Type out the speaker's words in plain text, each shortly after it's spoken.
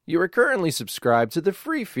You are currently subscribed to the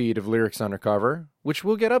free feed of Lyrics Undercover, which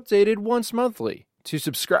will get updated once monthly. To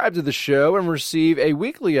subscribe to the show and receive a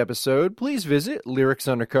weekly episode, please visit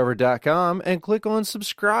lyricsundercover.com and click on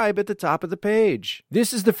subscribe at the top of the page.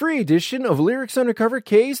 This is the free edition of Lyrics Undercover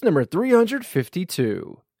case number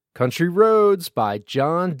 352, Country Roads by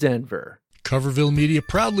John Denver. Coverville Media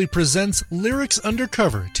proudly presents Lyrics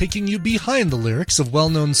Undercover, taking you behind the lyrics of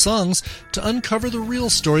well-known songs to uncover the real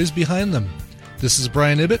stories behind them. This is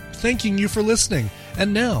Brian Ibbett, thanking you for listening.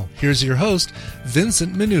 And now, here's your host,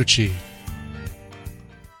 Vincent Minucci.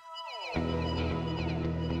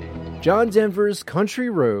 John Denver's Country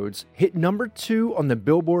Roads hit number 2 on the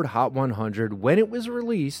Billboard Hot 100 when it was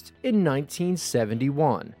released in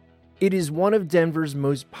 1971. It is one of Denver's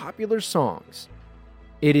most popular songs.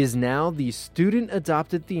 It is now the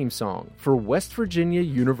student-adopted theme song for West Virginia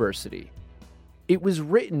University. It was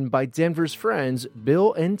written by Denver's friends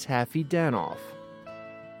Bill and Taffy Danoff.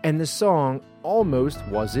 And the song almost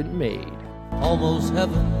wasn't made. Almost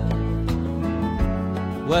heaven,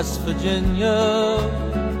 West Virginia,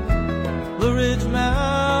 Blue Ridge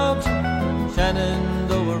Mountain,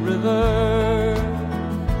 Shenandoah River.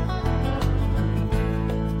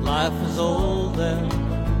 Life is old and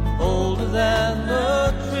older than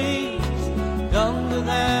the trees, younger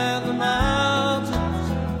than the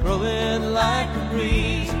mountains, growing like a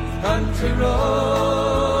breeze. Country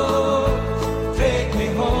roads, take me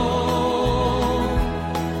home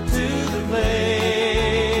to the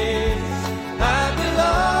place I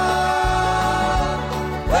belong.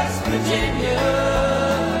 West Virginia,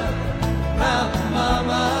 Mountain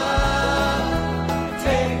Mama,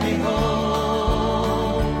 take me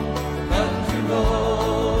home. Country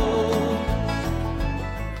roads.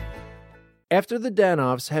 After the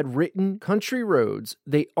Danoffs had written Country Roads,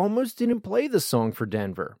 they almost didn't play the song for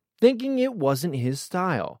Denver, thinking it wasn't his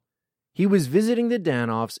style. He was visiting the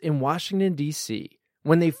Danoffs in Washington, D.C.,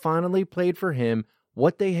 when they finally played for him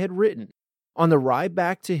what they had written. On the ride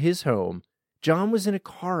back to his home, John was in a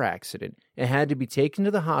car accident and had to be taken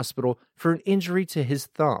to the hospital for an injury to his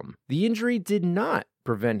thumb. The injury did not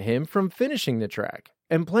prevent him from finishing the track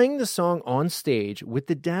and playing the song on stage with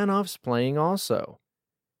the Danoffs playing also.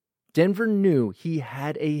 Denver knew he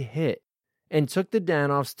had a hit and took the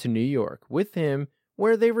Danoffs to New York with him,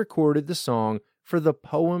 where they recorded the song for the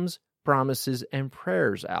Poems, Promises, and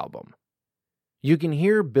Prayers album. You can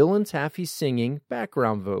hear Bill and Taffy singing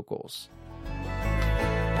background vocals.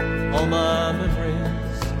 All my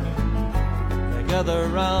memories, they gather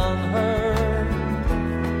round her.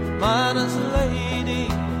 Mine is a lady,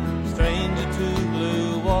 stranger to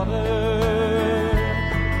blue water.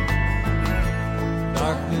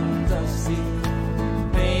 Dark and dusty,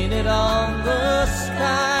 painted on the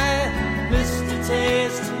sky, misty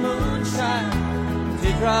taste of moonshine,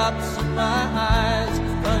 teardrops in my eyes.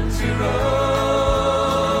 Country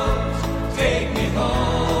roads, take me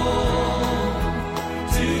home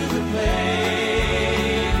to the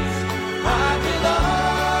place I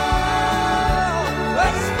belong.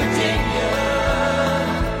 West Virginia,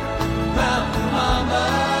 Mountain Mama,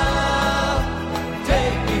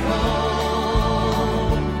 take me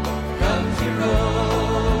home. Country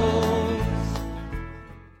roads.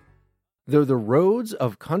 Though the roads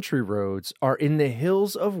of Country Roads are in the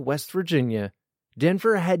hills of West Virginia,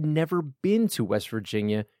 Denver had never been to West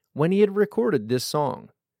Virginia when he had recorded this song.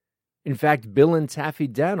 In fact, Bill and Taffy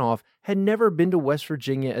Danoff had never been to West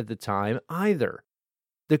Virginia at the time either.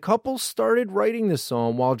 The couple started writing the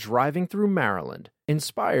song while driving through Maryland,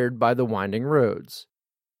 inspired by the winding roads.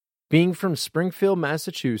 Being from Springfield,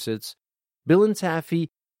 Massachusetts, Bill and Taffy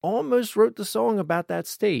almost wrote the song about that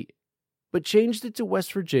state, but changed it to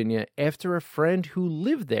West Virginia after a friend who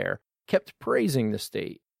lived there kept praising the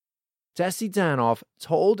state. Taffy Danoff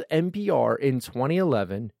told NPR in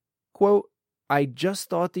 2011, quote, "I just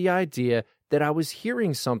thought the idea that I was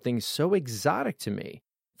hearing something so exotic to me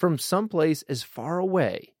from someplace as far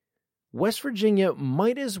away. West Virginia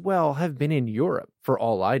might as well have been in Europe for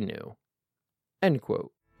all I knew." End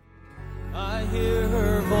quote. I hear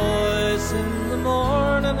her voice in the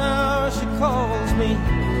morning hour, she calls me.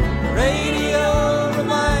 The radio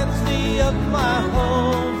reminds me of my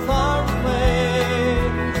home far away.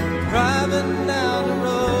 Driving down the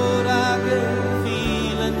road, I get a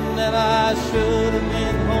feeling that I should have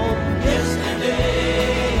been home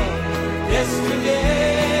yesterday,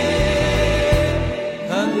 yesterday.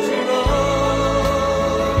 Country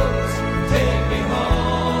roads, take me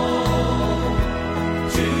home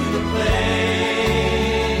to the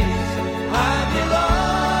place I belong.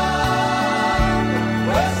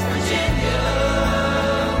 West Virginia,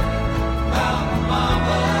 Mountain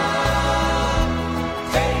Mama.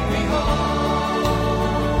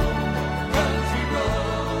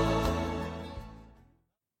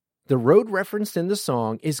 The road referenced in the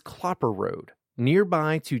song is Clopper Road,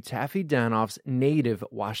 nearby to Taffy Danoff's native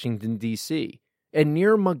Washington, D.C., and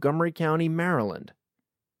near Montgomery County, Maryland.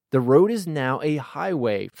 The road is now a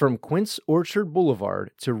highway from Quince Orchard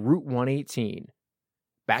Boulevard to Route 118.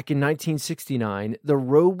 Back in 1969, the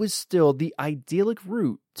road was still the idyllic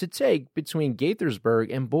route to take between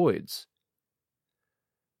Gaithersburg and Boyd's.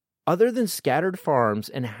 Other than scattered farms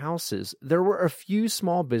and houses, there were a few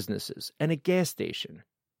small businesses and a gas station.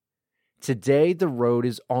 Today, the road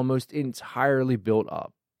is almost entirely built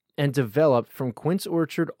up and developed from Quince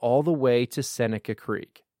Orchard all the way to Seneca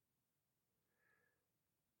Creek.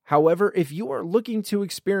 However, if you are looking to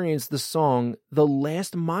experience the song the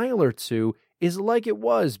last mile or two is like it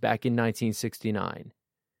was back in 1969.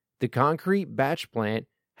 The concrete batch plant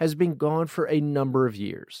has been gone for a number of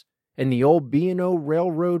years, and the old B&O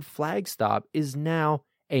Railroad flag stop is now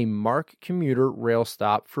a MARC commuter rail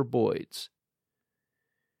stop for Boyd's.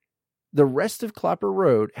 The rest of Clopper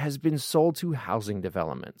Road has been sold to housing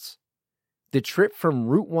developments. The trip from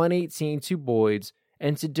Route 118 to Boyd's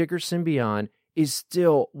and to Dickerson beyond is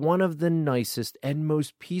still one of the nicest and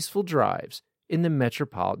most peaceful drives in the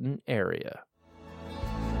metropolitan area.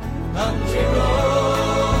 Country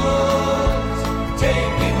roads,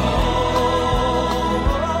 take me home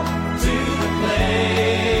to the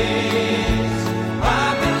place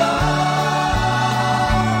I belong,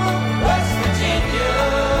 West Virginia,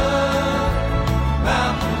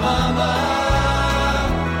 Mountain Mama,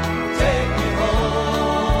 take me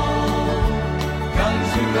home.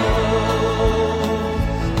 Country roads,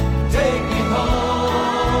 take me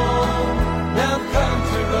home, down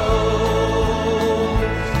country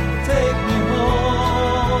roads, take me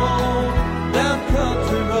home, down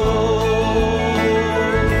country roads.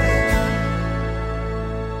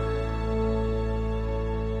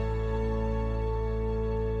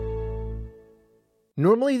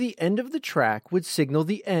 Normally, the end of the track would signal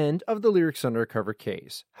the end of the Lyrics Undercover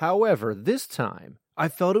case. However, this time, I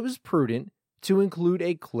felt it was prudent to include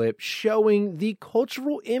a clip showing the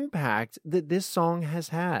cultural impact that this song has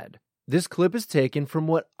had. This clip is taken from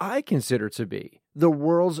what I consider to be the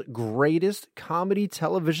world's greatest comedy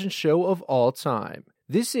television show of all time.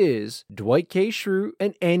 This is Dwight K. Schrute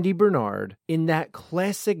and Andy Bernard in that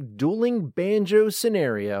classic dueling banjo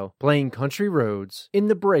scenario playing Country Roads in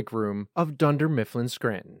the break room of Dunder Mifflin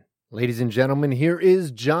Scranton. Ladies and gentlemen, here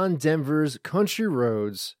is John Denver's Country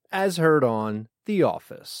Roads as heard on The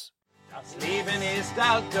Office. Das Leben ist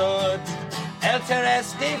altdort, älter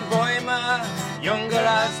als die Bäume, jünger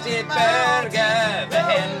als die Berge,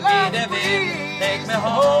 wohin wie der Wind, take me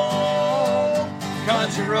home,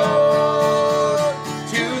 country road,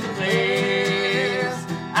 to the place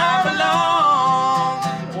I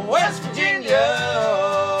belong, West Virginia,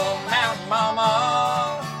 Mountain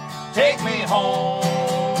Mama, take me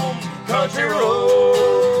home, country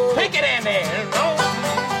road, take it in there, roll.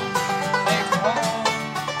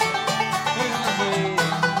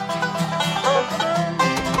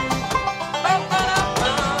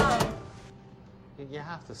 You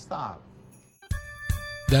have to stop.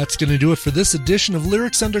 That's going to do it for this edition of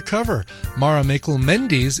Lyrics Undercover. Mara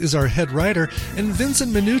Makel-Mendes is our head writer, and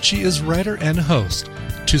Vincent Minucci is writer and host.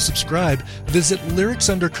 To subscribe, visit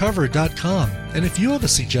lyricsundercover.com. And if you have a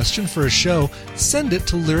suggestion for a show, send it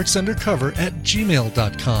to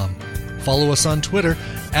lyricsundercover@gmail.com. Follow us on Twitter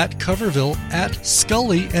 @Coverville,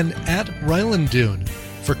 @Scully, and @Ryland Dune.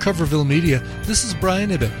 For Coverville Media, this is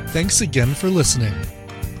Brian Ibbett. Thanks again for listening.